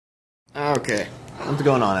Okay, what's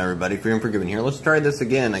going on, everybody? FreedomAndForgiven here. Let's try this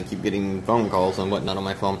again. I keep getting phone calls and whatnot on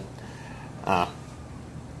my phone.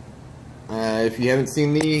 If you haven't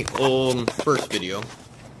seen the first video,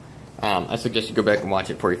 I suggest you go back and watch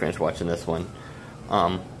it before you finish watching this one.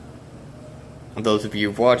 Those of you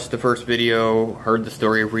who've watched the first video, heard the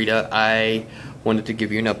story of Rita, I wanted to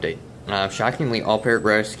give you an update. Shockingly, All Parrot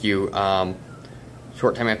Rescue,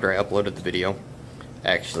 short time after I uploaded the video,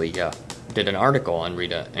 actually did an article on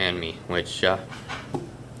Rita and me, which gotta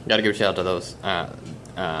give a shout out to those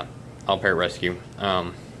All Parrot Rescue.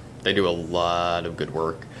 They do a lot of good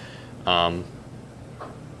work.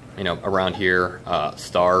 You know, around here,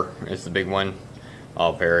 Star is the big one.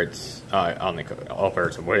 All Parrots, All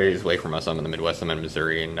Parrots are ways away from us. I'm in the Midwest. I'm in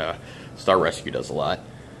Missouri, and Star Rescue does a lot.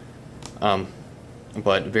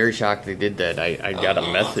 But very shocked they did that. I got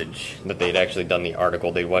a message that they'd actually done the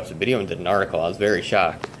article. They watched the video and did an article. I was very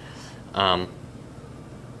shocked. Those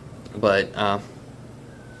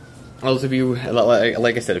of you,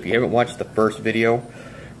 like I said, if you haven't watched the first video,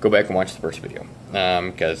 go back and watch the first video.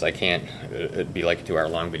 Because I can't, it'd be like a 2-hour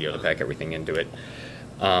long video to pack everything into it.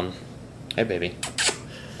 Hey, baby.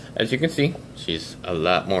 As you can see, she's a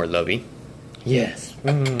lot more lovey. Yes.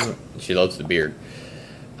 She loves the beard.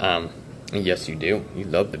 Yes, you do. You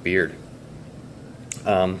love the beard.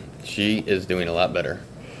 She is doing a lot better.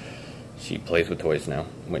 She plays with toys now,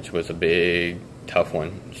 which was a big, tough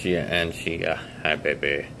one. Hi,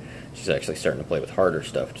 baby. She's actually starting to play with harder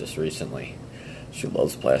stuff just recently. She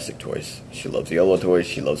loves plastic toys. She loves yellow toys.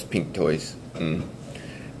 She loves pink toys. Kind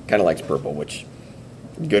of likes purple, which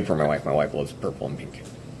is good for my wife. My wife loves purple and pink.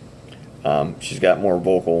 She's got more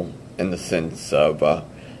vocal in the sense of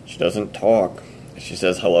she doesn't talk. She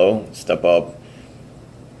says hello, step up,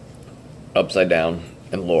 upside down,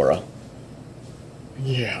 and Laura.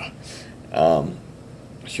 Yeah.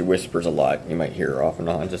 She whispers a lot. You might hear her off and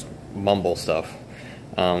on, just mumble stuff.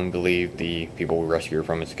 Believe the people we rescue her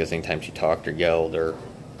from is because anytime she talked or yelled or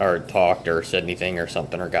talked or said anything or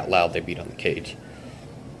something or got loud, they beat on the cage.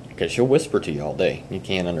 Because she'll whisper to you all day. You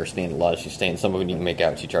can't understand a lot. She's saying some of it you can make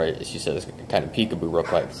out. She says kind of peekaboo real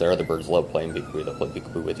quick because their other birds love playing peekaboo. They'll play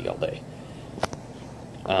peekaboo with you all day.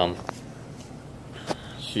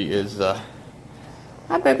 She is, hi,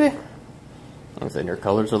 baby. Like I said, her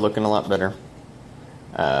colors are looking a lot better.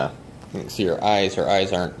 You can see her eyes. Her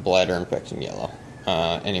eyes aren't bladder infection yellow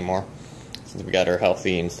anymore. Since we got her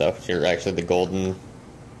healthy and stuff, she's actually the golden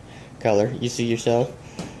color. You see yourself?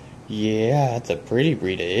 Yeah, that's a pretty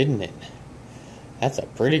Rita, isn't it? That's a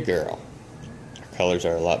pretty girl. Her colors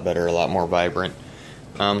are a lot better, a lot more vibrant.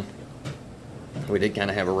 We did kind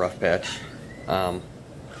of have a rough patch.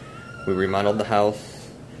 We remodeled the house.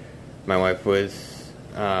 My wife was,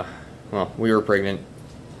 well, we were pregnant.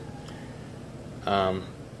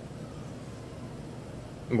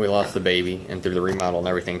 We lost the baby, and through the remodel and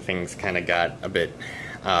everything, things kind of got a bit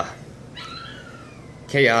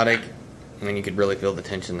chaotic, and you could really feel the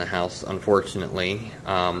tension in the house. Unfortunately,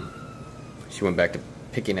 she went back to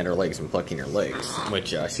picking at her legs and plucking her legs,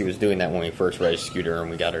 which she was doing that when we first rescued her, and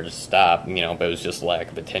we got her to stop, you know, but it was just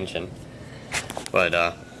lack of attention.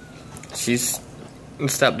 But she's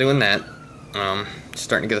stopped doing that. She's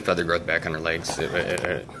starting to get the feather growth back on her legs.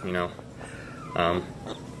 You know,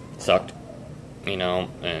 sucked, you know,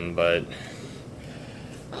 but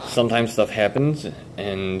sometimes stuff happens,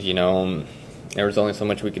 and you know, there was only so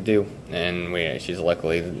much we could do, and she's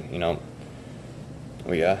luckily, you know,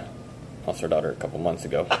 we lost our daughter a couple months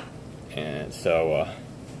ago, and so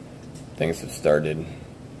things have started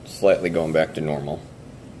slightly going back to normal.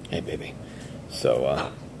 Hey, baby.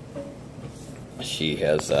 So she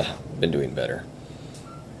has been doing better.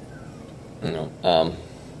 You know,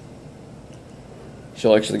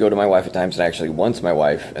 she'll actually go to my wife at times and actually wants my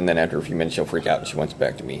wife, and then after a few minutes she'll freak out and she wants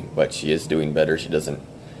back to me. But she is doing better. She doesn't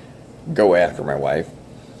go after my wife.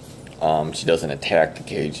 She doesn't attack the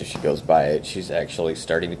cage if she goes by it. She's actually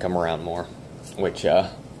starting to come around more, which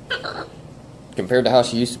compared to how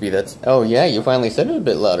she used to be, that's, oh yeah, you finally said it a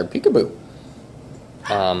bit louder, peekaboo.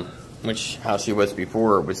 Which how she was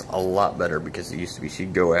before was a lot better, because it used to be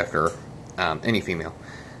she'd go after any female.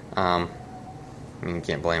 I mean, you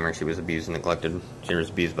can't blame her. She was abused and neglected. She was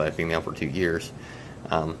abused by a female for 2 years.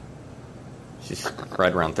 She's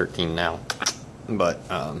right around 13 now, but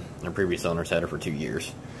her previous owners had her for 2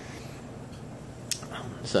 years.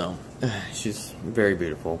 So she's very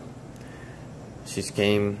beautiful. She's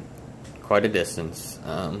came quite a distance.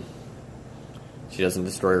 She doesn't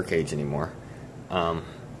destroy her cage anymore.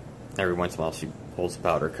 Every once in a while she pulls the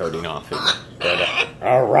powder coating off it. But,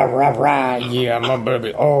 oh, rah, rah, rah, yeah, my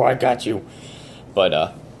baby, oh, I got you.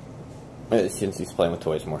 But, since she's playing with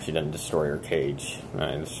toys more, she doesn't destroy her cage.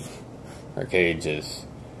 Her cage is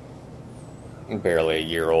barely a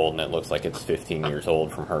year old, and it looks like it's 15 years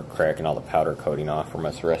old from her cracking all the powder coating off from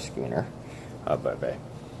us rescuing her. Bye-bye.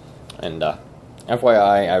 And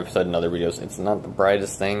FYI, I've said in other videos, it's not the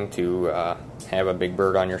brightest thing to have a big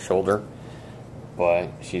bird on your shoulder, but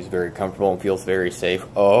she's very comfortable and feels very safe.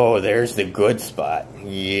 Oh, there's the good spot.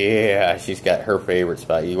 Yeah, she's got her favorite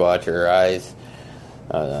spot. You watch her eyes.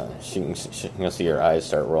 You'll see her eyes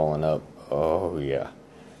start rolling up. Oh, yeah.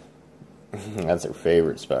 That's her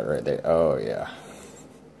favorite spot right there. Oh, yeah.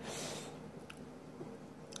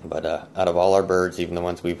 But out of all our birds, even the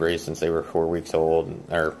ones we've raised since they were 4 weeks old,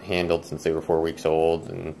 or handled since they were 4 weeks old,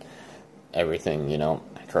 and everything, you know,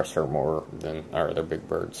 I trust her more than our other big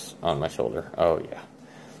birds on my shoulder. Oh, yeah.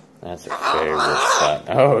 That's her favorite spot.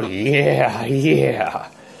 Oh, yeah, yeah.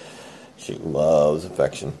 She loves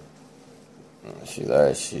affection.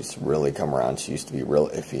 She's really come around. She used to be real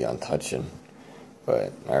iffy on touching.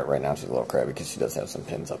 But right now she's a little crabby because she does have some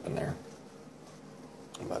pins up in there.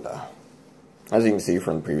 But as you can see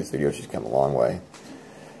from the previous video, she's come a long way.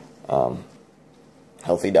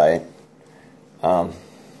 Healthy diet.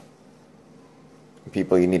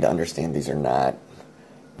 People, you need to understand these are not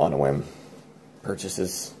on a whim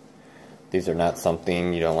purchases. These are not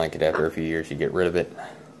something you don't like it after a few years, you get rid of it.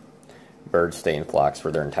 Birds stay in flocks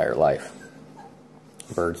for their entire life.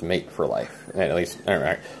 Birds mate for life. At least,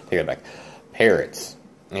 alright, take it back. Parrots,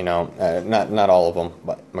 you know, not all of them,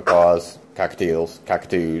 but macaws, cockatoos,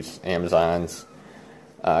 Amazons,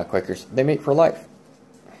 Quakers, they mate for life.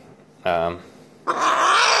 You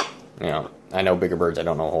know, I know bigger birds, I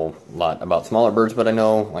don't know a whole lot about smaller birds, but I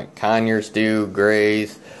know, like, conures do,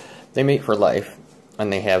 grays, they mate for life,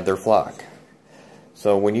 and they have their flock.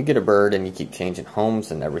 So when you get a bird and you keep changing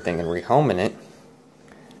homes and everything and rehoming it,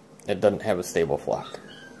 it doesn't have a stable flock.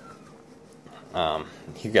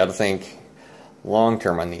 You got to think long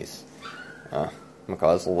term on these.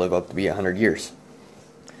 Macaws will live up to be 100 years.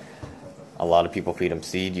 A lot of people feed them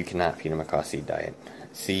seed. You cannot feed a macaw seed diet.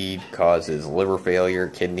 Seed causes liver failure,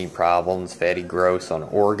 kidney problems, fatty growths on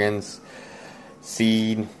organs.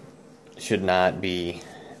 Seed should not be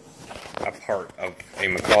a part of a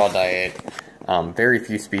macaw diet. Very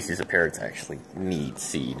few species of parrots actually need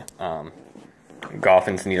seed.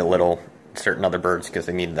 Goffins need a little, certain other birds, because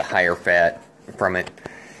they need the higher fat from it.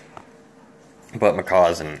 But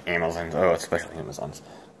macaws and Amazons, oh, especially Amazons,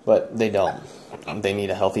 but they don't. They need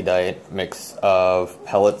a healthy diet, mix of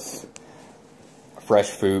pellets, fresh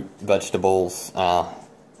fruit, vegetables,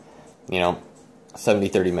 you know,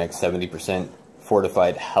 70-30 mix, 70%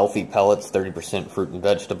 fortified healthy pellets, 30% fruit and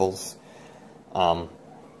vegetables.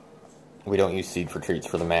 We don't use seed for treats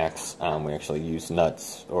for the max. We actually use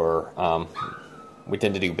nuts, or we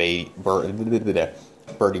tend to do birdie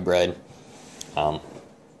bread.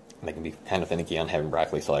 They can be kind of finicky on having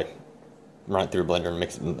broccoli, so I run it through a blender and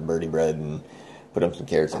mix it into the birdie bread and put up some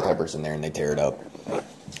carrots and peppers in there, and they tear it up.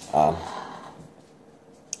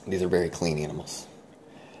 These are very clean animals.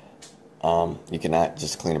 You cannot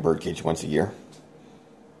just clean a bird cage once a year.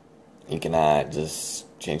 You cannot just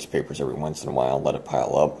change papers every once in a while, let it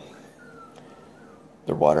pile up.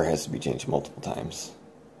 Their water has to be changed multiple times.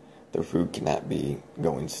 Their food cannot be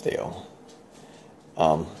going stale.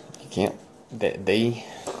 You can't,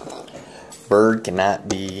 bird cannot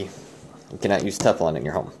be, you cannot use Teflon in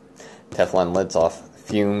your home. Teflon lets off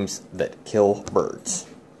fumes that kill birds.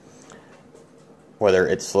 Whether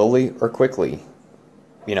it's slowly or quickly,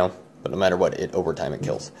 you know, but no matter what, over time it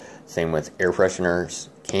kills. Same with air fresheners,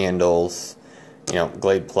 candles, you know,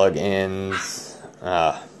 Glade plug-ins,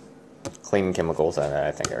 cleaning chemicals.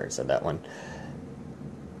 I think I already said that one.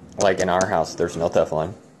 Like in our house, there's no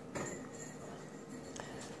Teflon.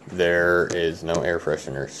 There is no air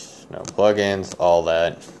fresheners, no plug-ins, all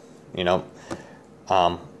that, you know.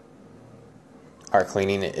 Our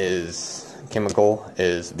cleaning is chemical,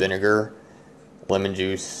 is vinegar, lemon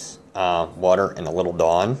juice, water, and a little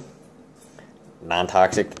Dawn.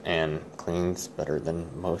 Non-toxic and cleans better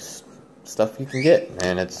than most stuff you can get,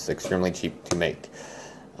 and it's extremely cheap to make.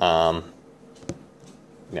 Yeah,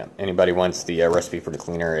 anybody wants the recipe for the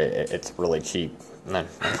cleaner, it's really cheap. And then,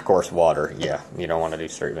 of course, water. Yeah, you don't want to do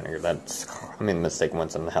straight vinegar. That's, I made a mistake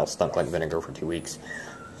once, and the house stunk like vinegar for 2 weeks.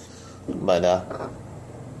 But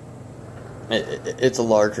it's a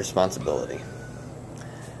large responsibility.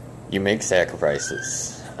 You make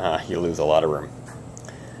sacrifices. You lose a lot of room.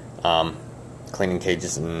 Cleaning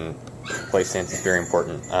cages and play stands is very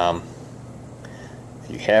important.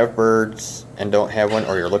 If you have birds and don't have one,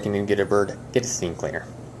 or you're looking to get a bird, get a steam cleaner.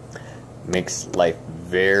 Makes life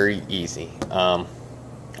very easy. I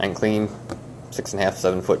can clean 6.5,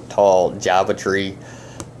 7 foot tall Java tree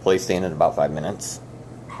play stand in about 5 minutes.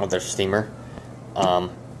 with their steamer.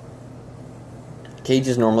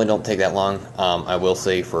 Cages normally don't take that long. I will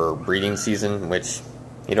say for breeding season, which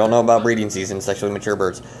you don't know about breeding season, sexually mature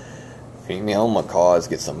birds, female macaws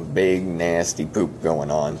get some big nasty poop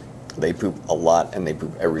going on. They poop a lot and they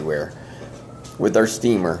poop everywhere. With our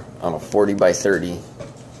steamer on a 40 by 30,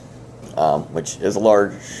 which is a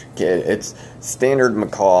large kid, it's standard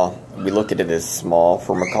macaw. We look at it as small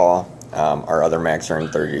for macaw. Our other max are in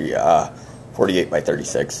 48 by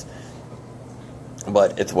 36.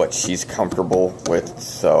 But it's what she's comfortable with,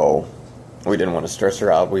 so we didn't want to stress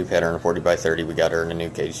her out. We've had her in a 40 by 30. We got her in a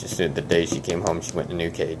new cage. The day she came home, she went in a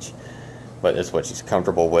new cage. But it's what she's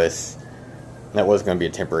comfortable with. That was going to be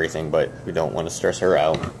a temporary thing, but we don't want to stress her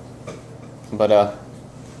out. But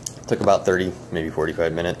it took about 30, maybe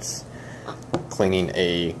 45 minutes cleaning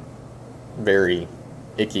a very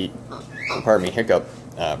icky, hiccup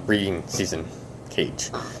breeding season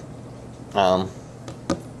cage.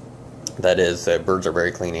 That is, birds are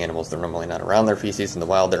very clean animals. They're normally not around their feces in the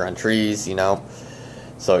wild. They're on trees, you know.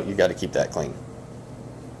 So you got to keep that clean.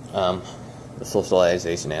 The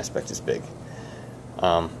socialization aspect is big.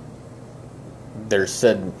 There's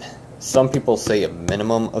said, some people say a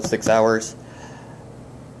minimum of 6 hours.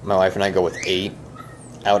 My wife and I go with 8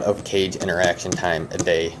 out of cage interaction time a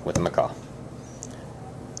day with a macaw.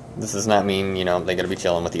 This does not mean, you know, they got to be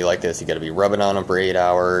chilling with you like this. You got to be rubbing on them for 8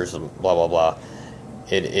 hours, blah, blah, blah.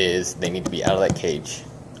 It is, they need to be out of that cage,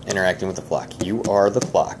 interacting with the flock. You are the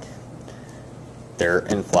flock. They're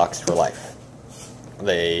in flocks for life.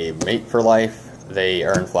 They mate for life. They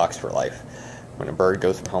are in flocks for life. When a bird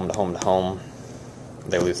goes from home to home to home,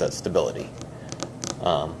 they lose that stability.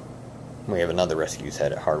 We have another rescue's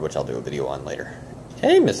head at heart, which I'll do a video on later.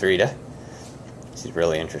 Hey, Miss Rita. She's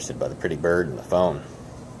really interested by the pretty bird and the phone.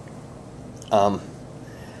 Like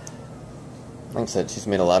I said, she's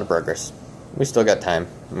made a lot of progress. We still got time.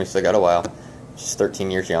 We still got a while. She's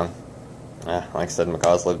 13 years young. Like I said,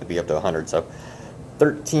 macaws live to be up to 100, so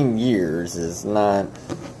 13 years is not,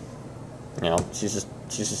 you know, she's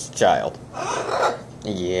just a child.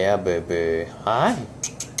 Yeah, baby. Hi.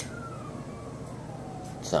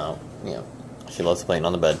 So, you know, she loves playing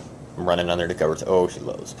on the bed, running under the covers. Oh, she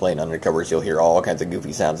loves playing under the covers. You'll hear all kinds of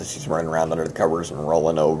goofy sounds as she's running around under the covers and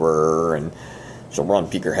rolling over, and she'll run,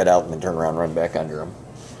 peek her head out, and then turn around and run back under them.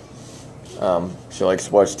 She likes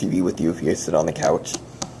to watch TV with you if you sit on the couch,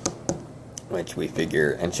 which we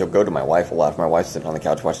figure, and she'll go to my wife a lot. If my wife's sitting on the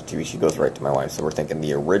couch watching TV, she goes right to my wife. So we're thinking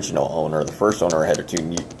the original owner, the first owner ahead of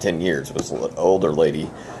 10 years, was an older lady,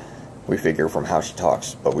 we figure, from how she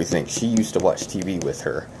talks. But we think she used to watch TV with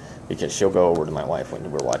her, because she'll go over to my wife when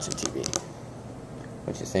we're watching TV.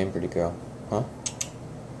 What you saying, pretty girl? Huh?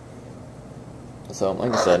 So,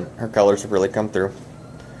 like I said, her colors have really come through.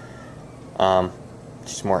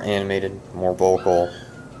 She's more animated, more vocal,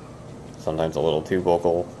 sometimes a little too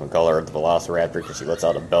vocal. We call her the Velociraptor because she lets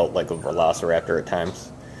out a belt like a Velociraptor at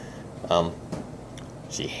times.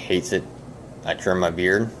 She hates it. I trim my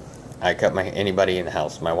beard. I cut anybody in the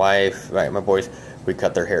house. My wife, my boys, we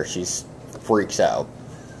cut their hair. She freaks out.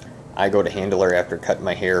 I go to handle her after cutting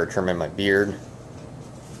my hair or trimming my beard,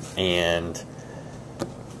 and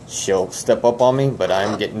she'll step up on me, but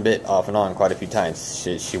I'm getting bit off and on quite a few times.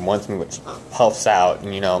 She wants me, but she puffs out,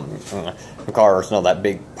 and you know, macaws know that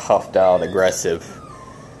big puffed out, aggressive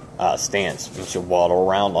stance, and she'll waddle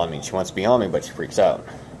around on me. She wants to be on me, but she freaks out.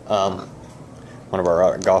 One of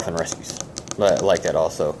our golfing rescues like that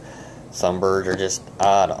also. Some birds are just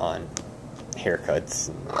odd on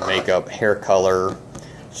haircuts, makeup, hair color.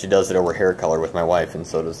 She does it over hair color with my wife, and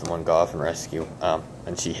so does the one golfing rescue.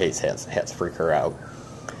 And she hates hats. Hats freak her out.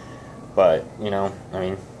 But, you know, I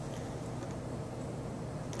mean,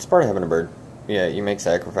 it's part of having a bird. Yeah, you make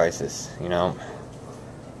sacrifices, you know.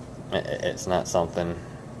 It's not something,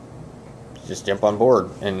 just jump on board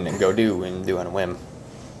and go do on a whim.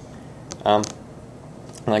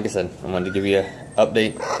 Like I said, I wanted to give you an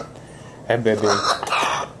update. Hey, baby.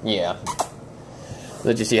 Yeah.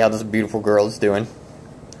 Let you see how this beautiful girl is doing.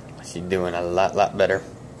 She's doing a lot better.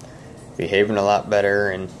 Behaving a lot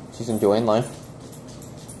better, and she's enjoying life.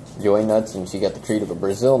 Joy nuts, and she got the treat of a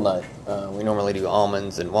Brazil nut. We normally do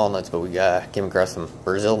almonds and walnuts, but we came across some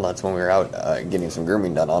Brazil nuts when we were out getting some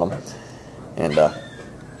grooming done on them. And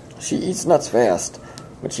she eats nuts fast,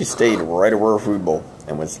 but she stayed right over her food bowl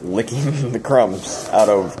and was licking the crumbs out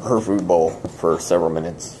of her food bowl for several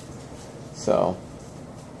minutes. So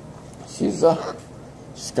she's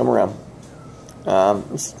come around.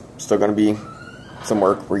 Still going to be some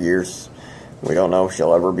work for years. We don't know if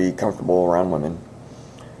she'll ever be comfortable around women.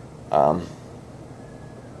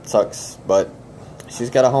 Sucks, but she's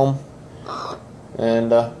got a home,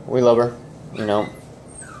 and we love her. You know,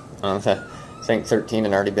 I think 13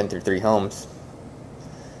 and already been through 3 homes.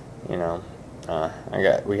 You know,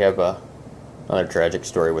 we have another tragic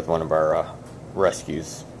story with one of our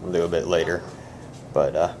rescues. We'll do a bit later,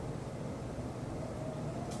 but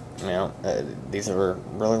you know, these are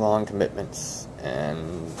really long commitments,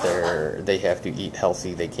 and they have to eat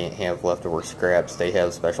healthy. They can't have leftover scraps. They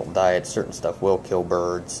have special diets. Certain stuff will kill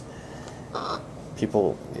birds.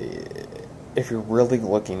 People, if you're really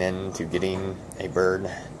looking into getting a bird,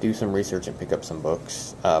 do some research and pick up some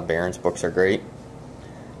books. Barron's books are great.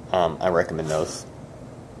 I recommend those.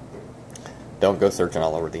 Don't go searching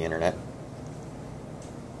all over the internet.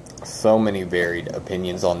 So many varied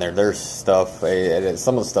opinions on there. There's stuff,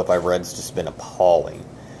 some of the stuff I've read has just been appalling.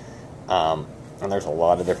 And there's a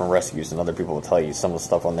lot of different rescues, and other people will tell you some of the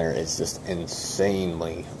stuff on there is just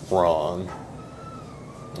insanely wrong.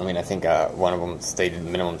 I mean, I think one of them stated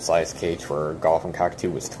minimum size cage for a golfing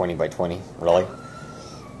cockatoo was 20 by 20. Really?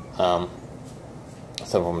 Some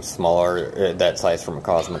of them smaller, that size for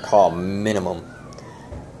macaws. Macaw minimum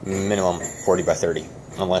 40 by 30.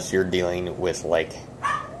 Unless you're dealing with like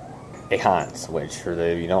a Hans, which for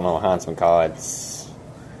the, if you don't know a Hans macaw, it's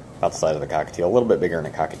about the size of a cockatiel, a little bit bigger than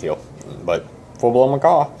a cockatiel, but full-blown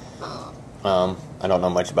macaw. I don't know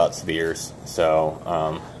much about severes, so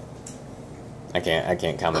I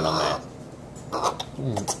can't comment on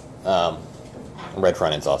that. Red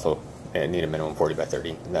fronteds also need a minimum 40 by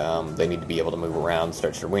 30. They need to be able to move around,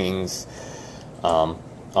 stretch their wings.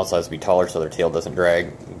 Also has to be taller so their tail doesn't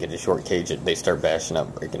drag. Get a short cage, they start bashing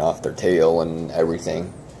up, breaking off their tail and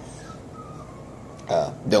everything.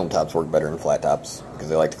 Dome tops work better than flat tops because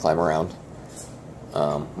they like to climb around.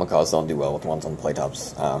 Macaws don't do well with ones on play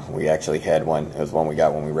tops. We actually had one. It was one we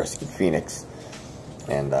got when we rescued Phoenix,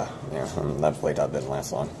 and yeah, that play top didn't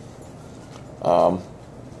last long.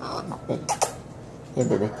 Yeah,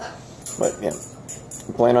 baby. But yeah,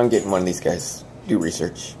 plan on getting one of these guys. Do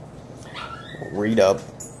research. Read up.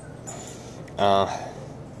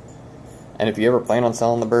 And if you ever plan on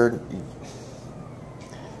selling the bird,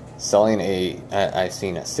 selling I've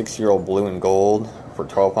seen a 6-year-old blue and gold for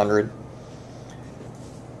 $1,200.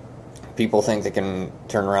 People think they can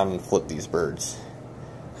turn around and flip these birds.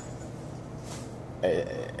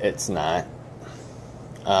 It's not.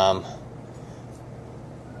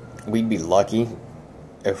 We'd be lucky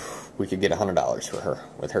if we could get $100 for her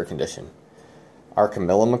with her condition. Our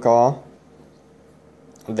Camilla macaw,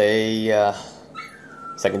 they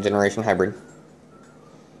second generation hybrid.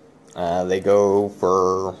 They go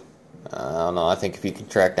for, I don't know, I think if you can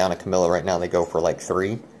track down a Camilla right now, they go for like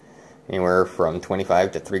anywhere from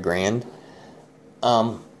 25 to $3 grand.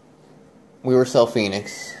 We were sell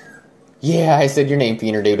Phoenix. Yeah, I said your name,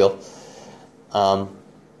 Peener Doodle.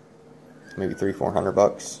 Maybe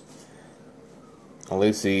 $300-400.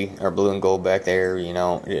 Lucy, our blue and gold back there, you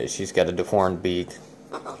know, she's got a deformed beak.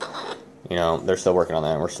 You know, they're still working on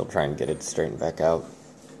that. We're still trying to get it straightened back out.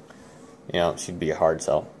 You know, she'd be a hard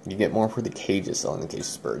sell. You get more for the cages selling the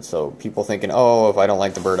cages birds. So people thinking, oh, if I don't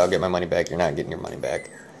like the bird, I'll get my money back. You're not getting your money back.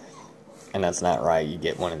 And that's not right. You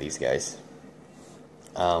get one of these guys.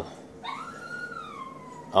 All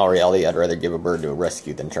reality, I'd rather give a bird to a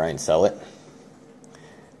rescue than try and sell it.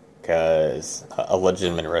 Because a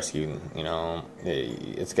legitimate rescue, you know,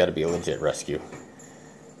 it's got to be a legit rescue.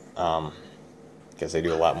 Because they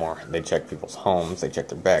do a lot more. They check people's homes, they check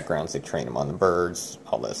their backgrounds, they train them on the birds,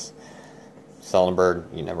 all this. Selling a bird,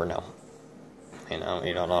 you never know. You know,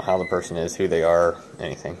 you don't know how the person is, who they are,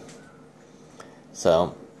 anything.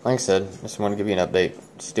 So, like I said, just want to give you an update.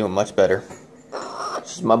 She's doing much better.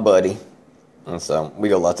 She's my buddy. And so, we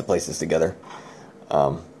go lots of places together.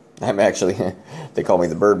 I'm actually, they call me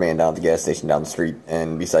the bird man down at the gas station down the street,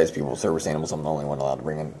 and besides people with service animals, I'm the only one allowed to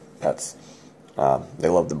bring in pets. They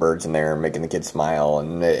love the birds in there, making the kids smile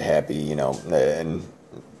and happy, you know, and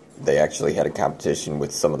they actually had a competition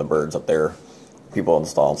with some of the birds up there, people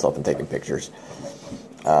installing stuff and taking pictures.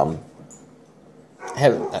 Have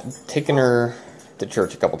taken her to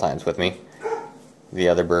church a couple times with me. The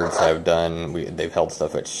other birds have done, they've held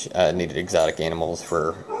stuff which needed exotic animals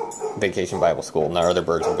for Vacation Bible School, and our other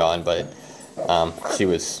birds were gone, but she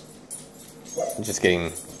was just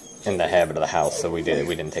getting in the habit of the house, so we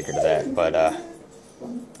didn't take her to that, but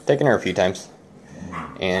taken her a few times,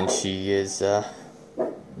 and she is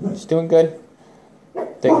she's doing good.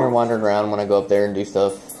 Taking her wandering around when I go up there and do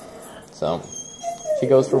stuff, so she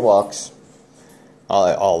goes for walks.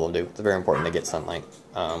 All of them do. It's very important they get sunlight.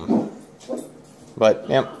 But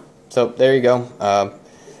yeah, so there you go.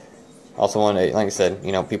 Also want to, like I said,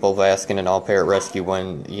 you know, people have asked in an all-parrot rescue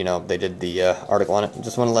when, you know, they did the article on it.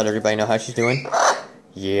 Just want to let everybody know how she's doing.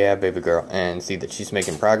 Yeah, baby girl. And see that she's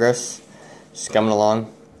making progress. She's coming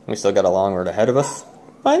along. We still got a long road ahead of us,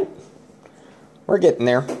 but we're getting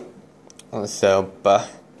there. So,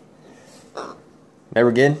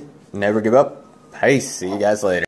 never give up. Peace. See you guys later.